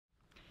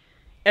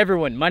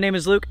Everyone, my name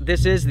is Luke.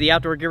 This is the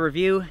Outdoor Gear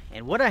Review,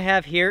 and what I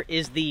have here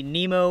is the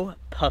Nemo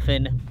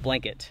Puffin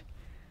blanket.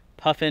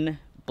 Puffin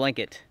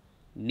blanket,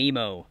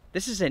 Nemo.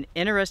 This is an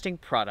interesting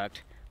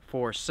product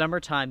for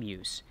summertime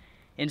use.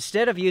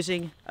 Instead of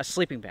using a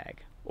sleeping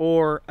bag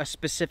or a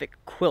specific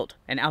quilt,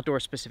 an outdoor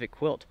specific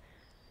quilt,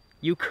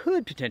 you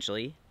could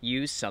potentially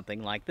use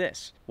something like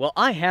this. Well,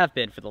 I have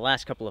been for the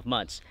last couple of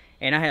months,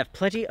 and I have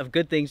plenty of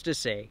good things to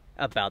say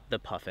about the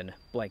Puffin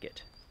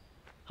blanket.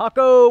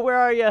 Hawko, where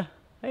are you?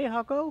 Hey,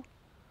 Hawko.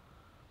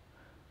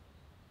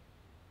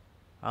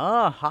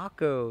 Ah,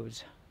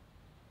 Hawkos.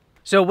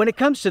 So when it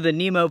comes to the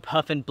Nemo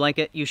Puffin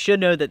blanket, you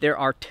should know that there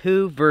are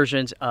two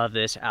versions of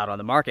this out on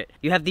the market.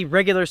 You have the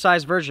regular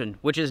size version,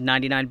 which is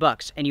 99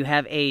 bucks, and you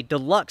have a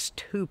deluxe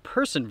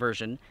two-person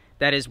version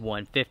that is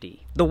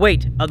 $150. The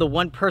weight of the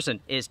one person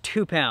is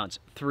 2 pounds,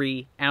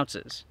 3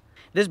 ounces.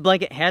 This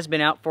blanket has been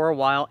out for a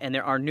while, and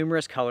there are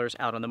numerous colors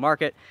out on the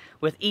market.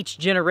 With each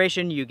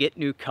generation, you get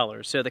new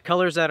colors. So the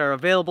colors that are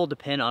available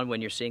depend on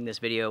when you're seeing this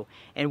video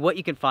and what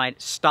you can find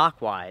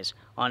stock-wise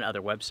on other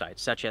websites,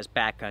 such as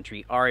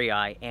Backcountry,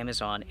 REI,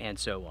 Amazon, and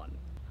so on.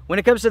 When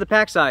it comes to the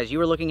pack size,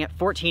 you are looking at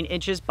 14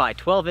 inches by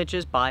 12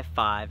 inches by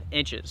 5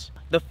 inches.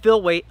 The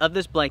fill weight of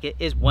this blanket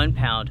is 1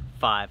 pound,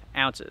 5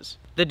 ounces.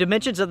 The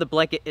dimensions of the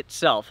blanket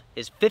itself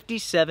is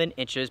 57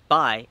 inches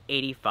by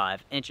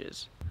 85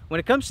 inches. When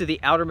it comes to the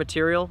outer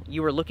material,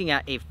 you are looking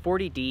at a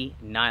 40D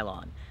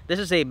nylon. This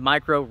is a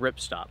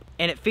micro-ripstop,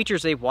 and it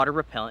features a water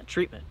repellent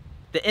treatment.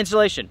 The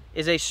insulation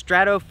is a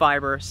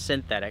Stratofiber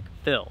synthetic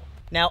fill.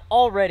 Now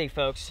already,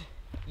 folks,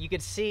 you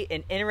can see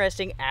an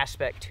interesting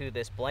aspect to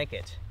this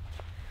blanket.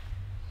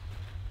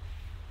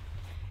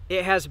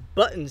 It has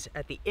buttons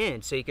at the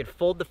end, so you can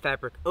fold the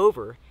fabric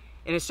over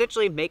and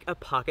essentially make a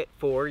pocket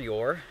for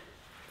your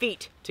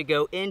feet to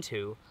go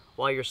into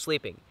while you're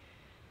sleeping.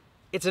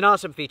 It's an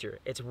awesome feature.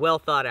 It's well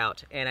thought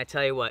out, and I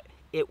tell you what,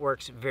 it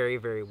works very,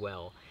 very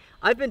well.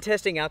 I've been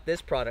testing out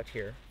this product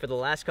here for the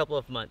last couple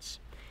of months,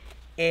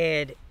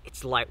 and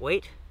it's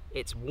lightweight,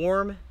 it's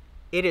warm,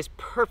 it is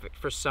perfect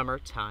for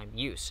summertime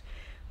use.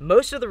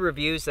 Most of the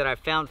reviews that I've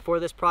found for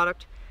this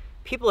product,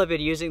 people have been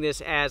using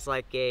this as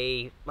like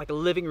a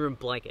living room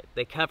blanket.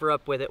 They cover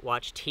up with it,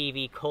 watch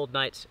TV, cold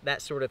nights,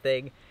 that sort of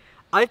thing.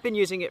 I've been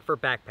using it for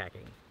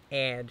backpacking,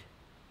 and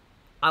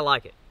I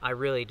like it. I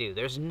really do.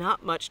 There's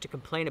not much to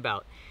complain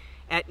about.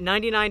 At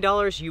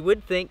 $99, you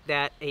would think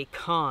that a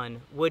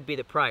con would be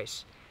the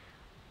price.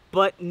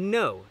 But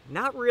no,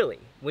 not really.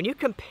 When you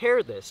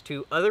compare this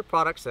to other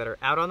products that are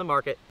out on the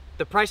market,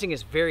 the pricing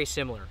is very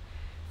similar.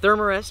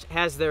 Thermarest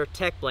has their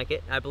tech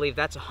blanket. I believe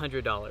that's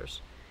 $100.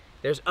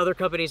 There's other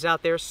companies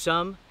out there.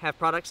 Some have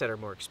products that are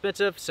more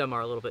expensive. Some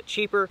are a little bit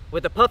cheaper.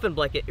 With the Puffin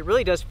blanket, it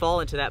really does fall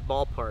into that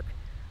ballpark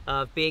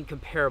of being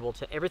comparable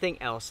to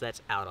everything else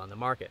that's out on the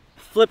market.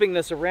 Flipping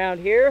this around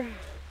here,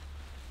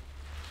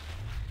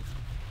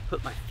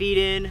 put my feet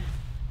in,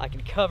 I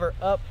can cover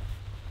up,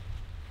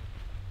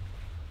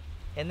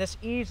 and this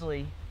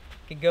easily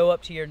can go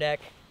up to your neck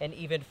and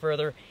even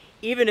further,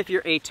 even if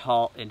you're a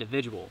tall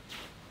individual.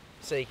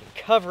 So you can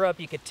cover up,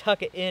 you can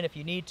tuck it in if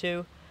you need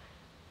to.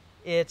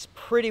 It's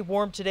pretty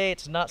warm today.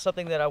 It's not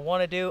something that I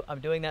want to do.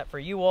 I'm doing that for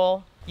you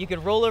all. You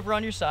can roll over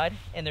on your side,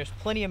 and there's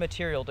plenty of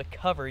material to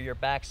cover your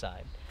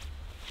backside.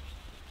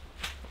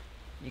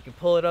 You can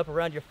pull it up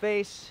around your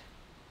face,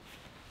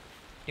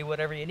 do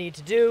whatever you need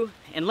to do.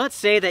 And let's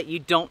say that you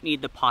don't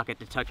need the pocket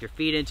to tuck your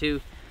feet into.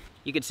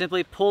 You can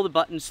simply pull the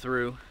buttons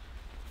through.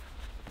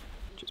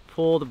 Just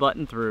pull the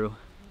button through.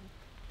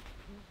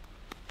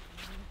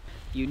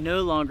 You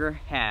no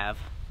longer have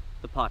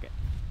the pocket.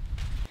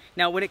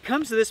 Now, when it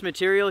comes to this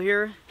material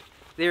here,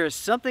 there is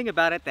something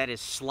about it that is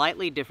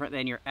slightly different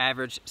than your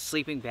average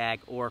sleeping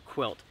bag or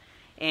quilt.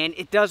 And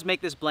it does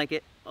make this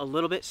blanket a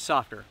little bit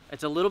softer.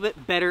 It's a little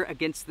bit better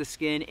against the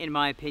skin, in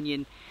my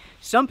opinion.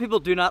 Some people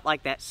do not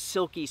like that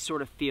silky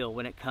sort of feel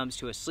when it comes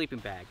to a sleeping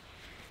bag.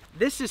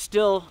 This is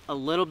still a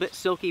little bit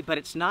silky, but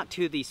it's not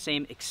to the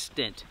same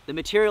extent. The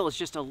material is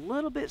just a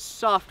little bit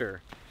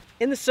softer.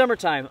 In the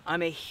summertime,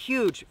 I'm a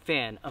huge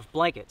fan of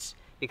blankets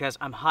because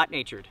I'm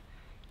hot-natured.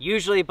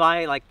 Usually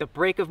by like the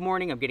break of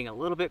morning, I'm getting a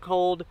little bit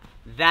cold.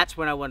 That's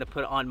when I want to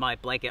put on my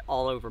blanket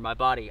all over my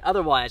body.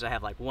 Otherwise, I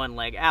have like one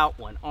leg out,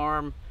 one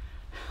arm,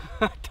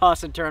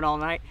 toss and turn all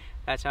night.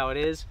 That's how it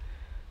is.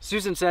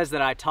 Susan says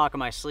that I talk in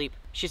my sleep.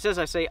 She says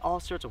I say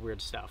all sorts of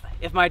weird stuff.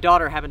 If my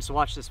daughter happens to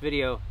watch this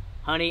video,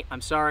 honey,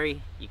 I'm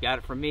sorry, you got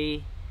it from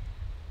me.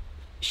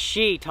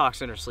 She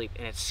talks in her sleep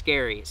and it's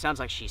scary. It sounds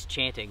like she's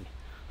chanting.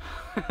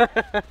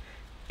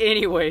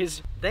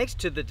 Anyways, thanks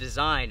to the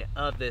design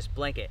of this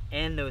blanket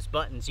and those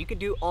buttons, you can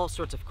do all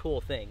sorts of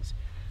cool things.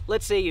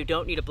 Let's say you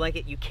don't need a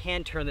blanket, you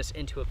can turn this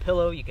into a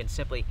pillow. You can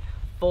simply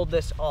fold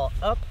this all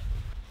up.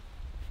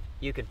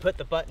 You can put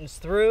the buttons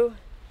through.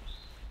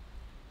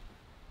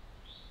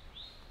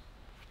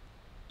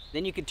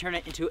 Then you can turn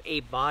it into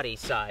a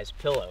body-size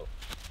pillow.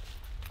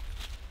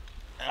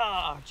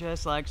 Ah,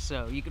 just like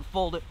so. You can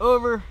fold it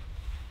over.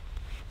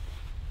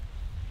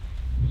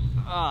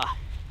 Ah,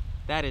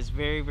 that is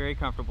very, very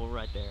comfortable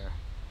right there.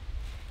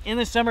 In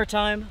the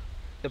summertime,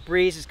 The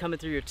breeze is coming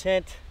through your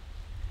tent.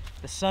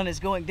 The sun is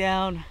going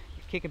down.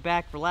 You're kicking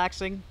back,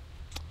 relaxing.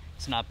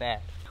 It's not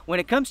bad. When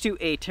it comes to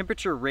a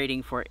temperature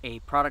rating for a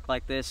product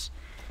like this,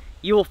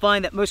 you will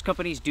find that most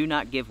companies do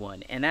not give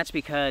one, and that's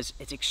because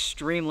it's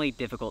extremely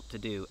difficult to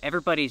do.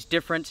 Everybody's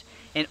different,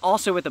 and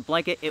also with a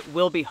blanket, it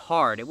will be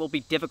hard. It will be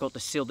difficult to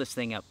seal this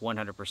thing up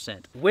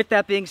 100%. With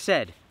that being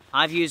said,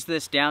 I've used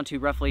this down to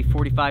roughly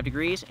 45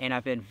 degrees, and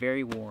I've been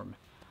very warm.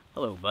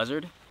 Hello,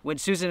 buzzard. When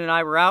Susan and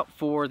I were out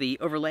for the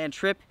overland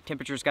trip,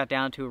 temperatures got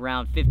down to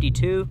around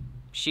 52.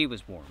 She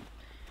was warm.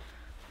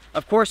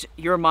 Of course,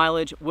 your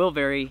mileage will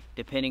vary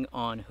depending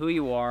on who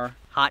you are,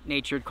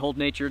 hot-natured,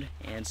 cold-natured,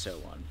 and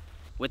so on.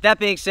 With that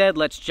being said,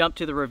 let's jump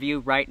to the review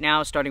right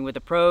now, starting with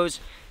the pros.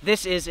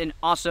 This is an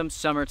awesome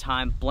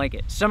summertime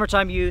blanket.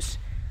 Summertime use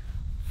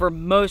for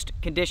most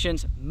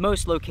conditions,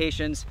 most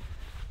locations.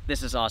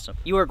 This is awesome.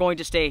 You are going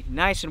to stay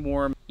nice and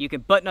warm. You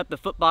can button up the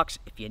foot box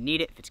if you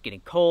need it, if it's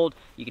getting cold.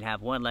 You can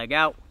have one leg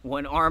out,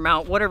 one arm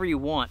out, whatever you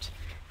want.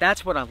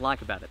 That's what I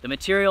like about it. The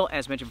material,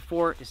 as mentioned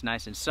before, is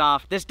nice and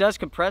soft. This does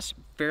compress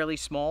fairly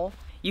small.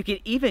 You can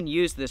even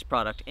use this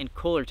product in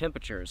cooler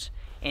temperatures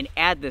and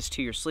add this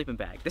to your sleeping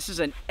bag. This is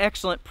an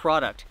excellent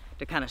product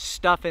to kind of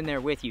stuff in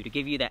there with you to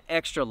give you that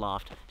extra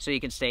loft so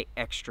you can stay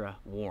extra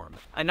warm.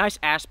 A nice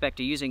aspect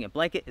to using a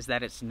blanket is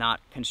that it's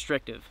not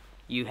constrictive.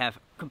 You have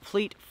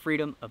complete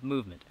freedom of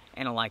movement,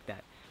 and I like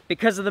that.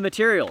 Because of the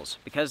materials,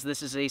 because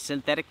this is a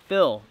synthetic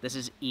fill, this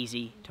is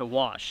easy to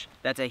wash.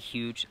 That's a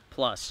huge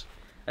plus,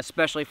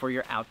 especially for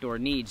your outdoor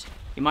needs.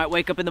 You might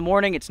wake up in the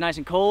morning, it's nice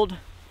and cold.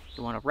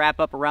 You want to wrap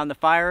up around the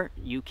fire,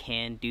 you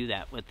can do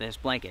that with this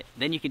blanket.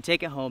 Then you can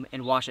take it home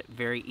and wash it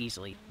very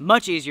easily.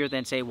 Much easier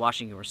than, say,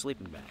 washing your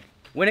sleeping bag.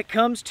 When it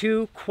comes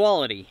to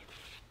quality,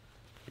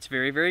 it's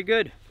very, very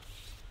good.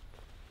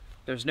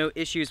 There's no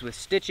issues with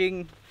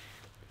stitching.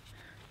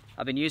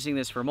 I've been using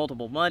this for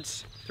multiple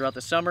months throughout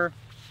the summer.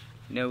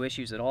 No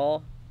issues at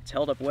all. It's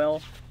held up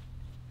well.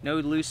 No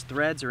loose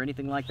threads or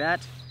anything like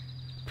that.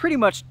 Pretty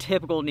much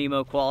typical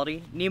Nemo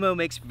quality. Nemo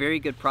makes very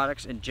good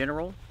products in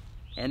general,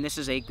 and this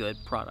is a good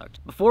product.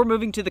 Before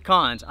moving to the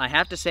cons, I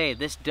have to say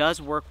this does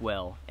work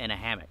well in a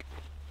hammock.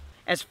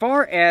 As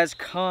far as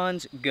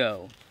cons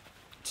go,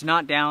 it's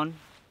not down,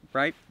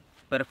 right?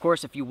 But of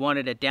course, if you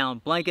wanted a down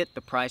blanket,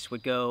 the price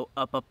would go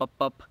up, up, up,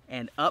 up,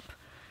 and up.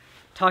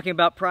 Talking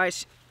about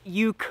price,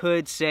 you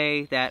could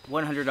say that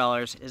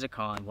 $100 is a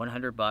con,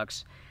 100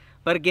 bucks.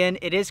 But again,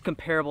 it is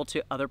comparable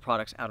to other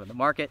products out in the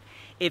market.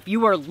 If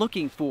you are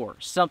looking for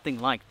something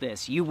like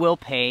this, you will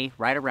pay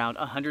right around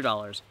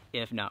 $100,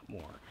 if not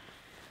more.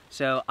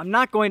 So I'm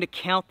not going to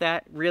count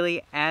that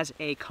really as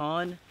a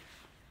con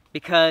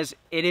because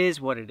it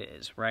is what it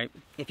is, right?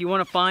 If you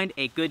want to find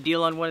a good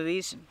deal on one of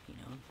these,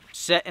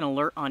 set an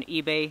alert on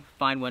eBay,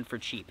 find one for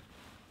cheap.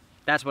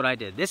 That's what I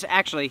did. This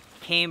actually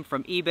came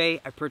from eBay.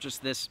 I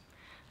purchased this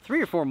 3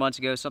 or 4 months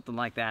ago, something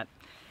like that,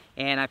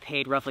 and I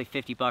paid roughly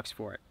 50 bucks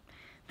for it.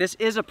 This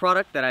is a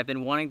product that I've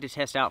been wanting to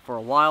test out for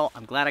a while.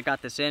 I'm glad I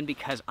got this in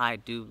because I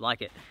do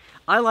like it.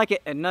 I like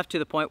it enough to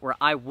the point where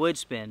I would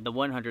spend the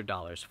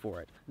 $100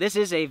 for it. This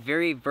is a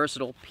very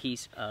versatile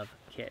piece of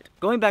kit.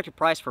 Going back to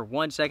price for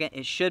 1 second,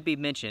 it should be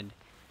mentioned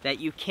that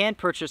you can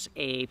purchase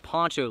a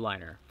poncho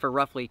liner for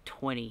roughly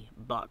 20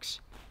 bucks.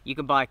 You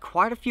can buy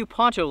quite a few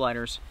poncho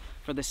liners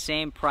for the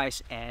same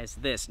price as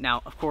this.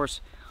 Now, of course,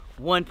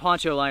 one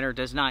poncho liner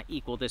does not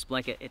equal this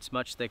blanket. It's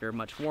much thicker,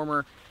 much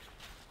warmer.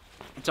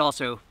 It's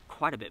also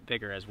quite a bit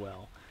bigger as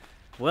well.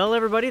 Well,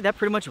 everybody, that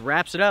pretty much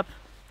wraps it up.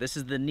 This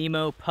is the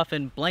Nemo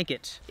Puffin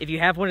blanket. If you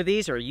have one of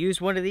these or use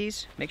one of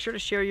these, make sure to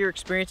share your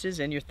experiences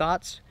and your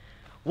thoughts.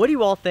 What do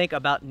you all think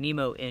about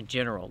Nemo in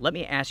general? Let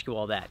me ask you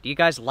all that. Do you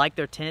guys like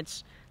their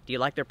tents? Do you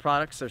like their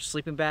products, their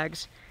sleeping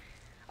bags?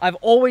 I've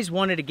always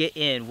wanted to get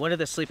in one of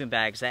the sleeping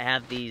bags that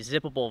have the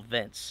zippable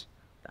vents.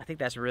 I think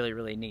that's really,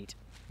 really neat.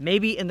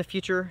 Maybe in the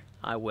future,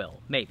 I will,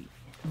 maybe.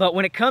 But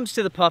when it comes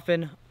to the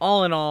Puffin,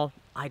 all in all,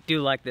 I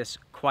do like this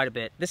quite a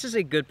bit. This is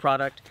a good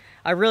product.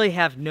 I really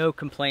have no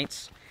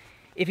complaints.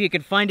 If you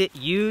can find it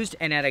used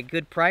and at a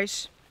good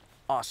price,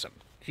 awesome.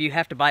 If you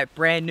have to buy it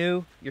brand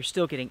new, you're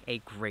still getting a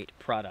great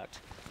product.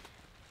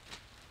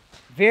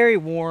 Very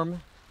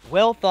warm,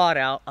 well thought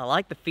out. I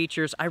like the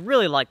features. I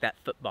really like that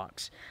foot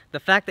box. The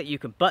fact that you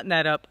can button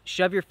that up,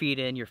 shove your feet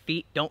in, your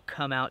feet don't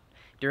come out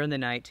during the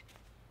night.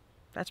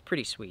 That's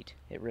pretty sweet.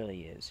 It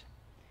really is.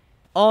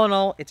 All in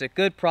all, it's a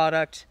good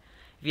product.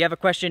 If you have a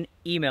question,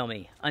 email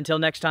me. Until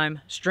next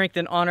time, strength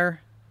and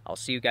honor. I'll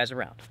see you guys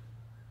around.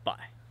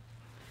 Bye.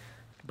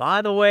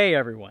 By the way,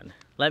 everyone,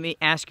 let me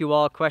ask you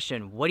all a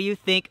question. What do you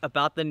think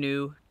about the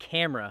new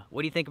camera?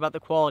 What do you think about the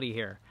quality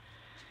here?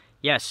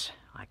 Yes,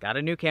 I got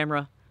a new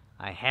camera.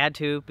 I had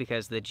to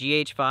because the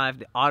GH5,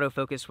 the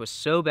autofocus was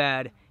so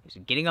bad. It was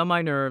getting on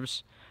my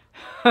nerves.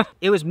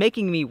 It was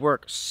making me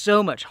work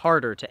so much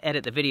harder to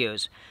edit the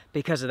videos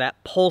because of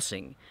that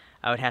pulsing.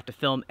 I would have to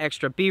film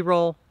extra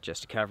B-roll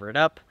just to cover it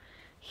up.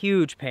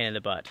 Huge pain in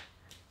the butt.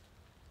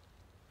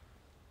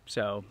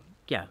 So,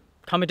 yeah,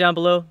 comment down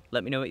below.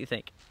 Let me know what you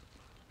think.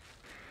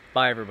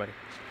 Bye, everybody.